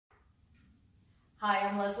Hi,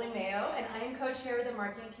 I'm Leslie Mayo, and I am co-chair of the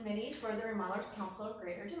Marketing Committee for the Remodelers Council of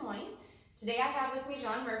Greater Des Moines. Today I have with me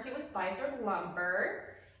John Murphy with Beisser Lumber,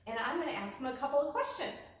 and I'm going to ask him a couple of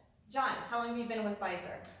questions. John, how long have you been with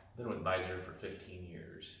Beisser? I've been with Beisser for 15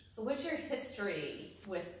 years. So what's your history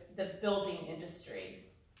with the building industry?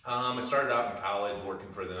 I started out in college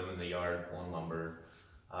working for them in the yard pulling lumber.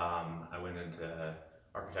 I went into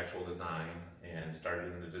architectural design and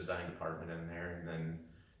started in the design department in there, and then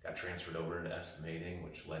got transferred over into estimating,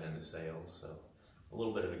 which led into sales. So a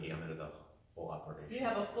little bit of a gamut of the whole operation. So you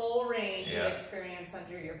have a full range of experience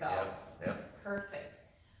under your belt. Yep. Perfect.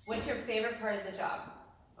 What's your favorite part of the job?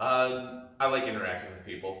 I like interacting with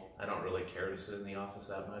people. I don't really care to sit in the office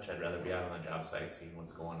that much. I'd rather be out on the job site seeing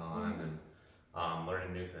what's going on and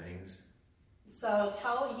learning new things. So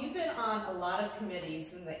you've been on a lot of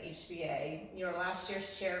committees in the HBA. You're last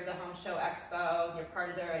year's chair of the Home Show Expo. You're part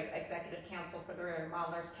of their executive council for the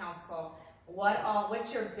Remodelers Council.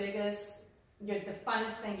 What's your the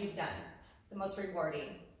funnest thing you've done, the most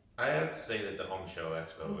rewarding? I have to say that the Home Show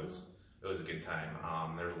Expo was a good time.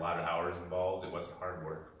 There was a lot of hours involved. It wasn't hard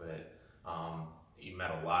work, but you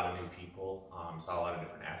met a lot of new people, saw a lot of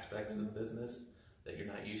different aspects of the business that you're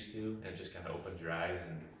not used to, and it just kind of opened your eyes,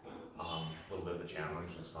 and a little bit of a challenge.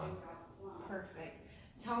 It was fun. Perfect.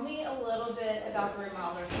 Tell me a little bit about the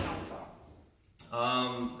Remodelers Council.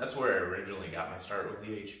 That's where I originally got my start with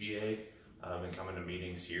the HBA. I've been coming to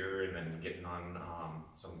meetings here and then getting on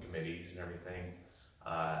some committees and everything.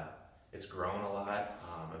 It's grown a lot.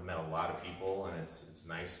 I've met a lot of people, and it's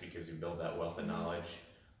nice because you build that wealth of knowledge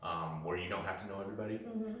where you don't have to know everybody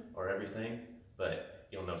or everything, but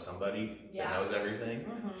you'll know somebody that knows everything.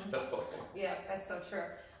 So. Yeah, that's so true.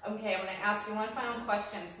 Okay, I'm going to ask you one final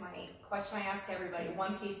question. It's my question I ask everybody.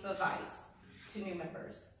 One piece of advice to new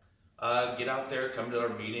members. Get out there, come to our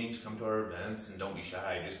meetings, come to our events, and don't be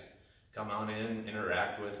shy. Just come on in,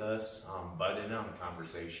 interact with us, butt in on the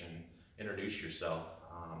conversation, introduce yourself.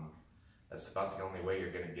 That's about the only way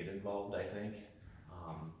you're going to get involved, I think,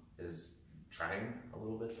 is trying a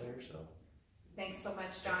little bit there. So, thanks so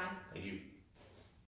much, John. Thank you.